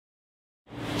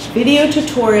Video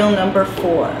tutorial number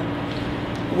 4.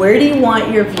 Where do you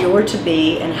want your viewer to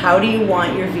be and how do you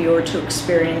want your viewer to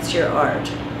experience your art?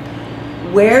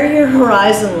 Where your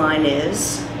horizon line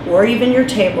is, or even your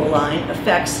table line,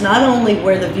 affects not only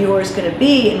where the viewer is going to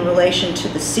be in relation to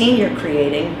the scene you're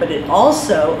creating, but it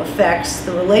also affects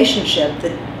the relationship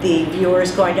that the viewer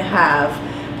is going to have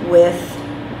with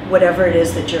whatever it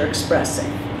is that you're expressing.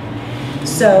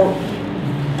 So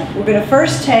we're going to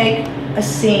first take a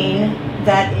scene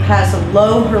that has a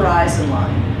low horizon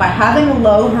line. By having a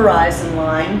low horizon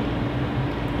line,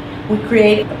 we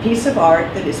create a piece of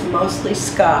art that is mostly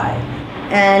sky.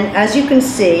 And as you can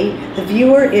see, the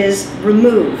viewer is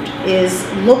removed, is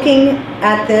looking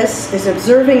at this, is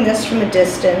observing this from a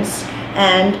distance,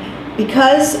 and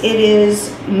because it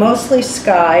is mostly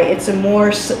sky, it's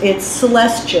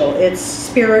celestial, it's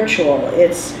spiritual,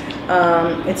 it's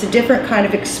a different kind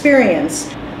of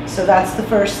experience. So that's the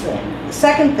first thing. The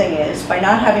second thing is, by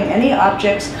not having any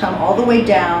objects come all the way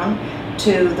down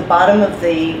to the bottom of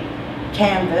the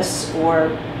canvas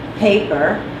or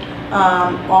paper,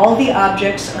 all the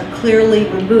objects are clearly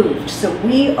removed. So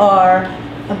we are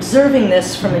observing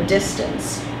this from a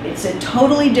distance. It's a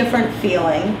totally different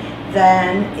feeling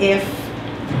than if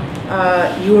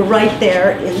you were right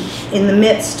there in the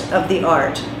midst of the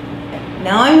art.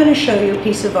 Now I'm going to show you a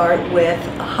piece of art with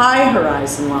a high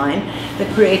horizon line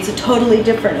that creates a totally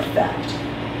different effect.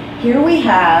 Here we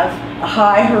have a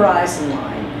high horizon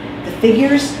line. The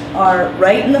figures are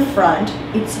right in the front.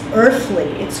 It's earthly,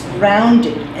 it's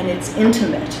grounded, and it's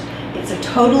intimate. It's a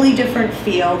totally different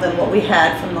feel than what we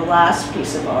had from the last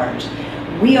piece of art.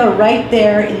 We are right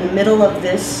there in the middle of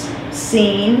this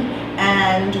scene,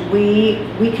 and we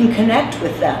can connect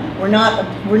with them. We're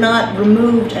not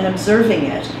removed and observing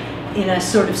it in a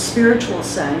sort of spiritual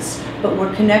sense, but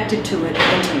we're connected to it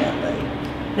intimately.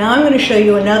 Now I'm going to show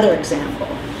you another example.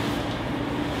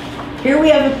 Here we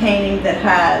have a painting that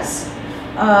has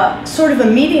sort of a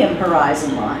medium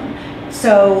horizon line.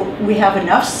 So we have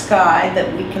enough sky that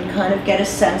we can kind of get a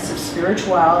sense of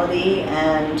spirituality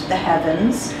and the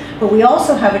heavens, but we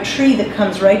also have a tree that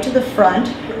comes right to the front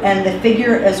and the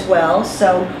figure as well,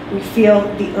 so we feel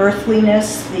the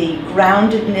earthliness, the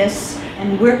groundedness,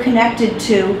 and we're connected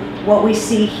to what we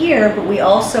see here, but we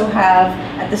also have,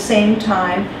 at the same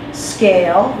time,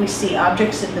 scale. We see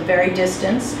objects at the very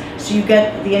distance, so you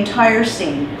get the entire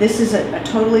scene. This is a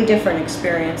totally different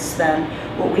experience than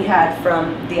what we had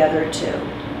from the other two.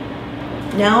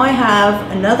 Now I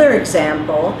have another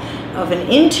example of an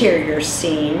interior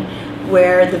scene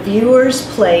where the viewer's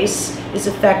place is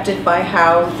affected by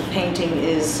how the painting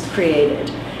is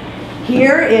created.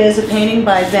 Here is a painting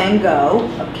by Van Gogh,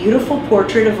 a beautiful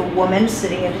portrait of a woman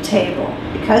sitting at a table.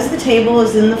 Because the table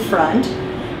is in the front,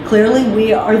 clearly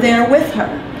we are there with her.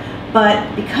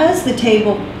 But because the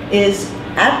table is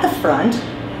at the front,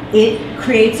 it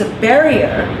creates a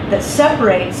barrier that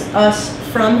separates us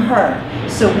from her.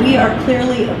 So we are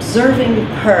clearly observing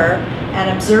her and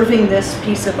observing this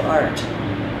piece of art.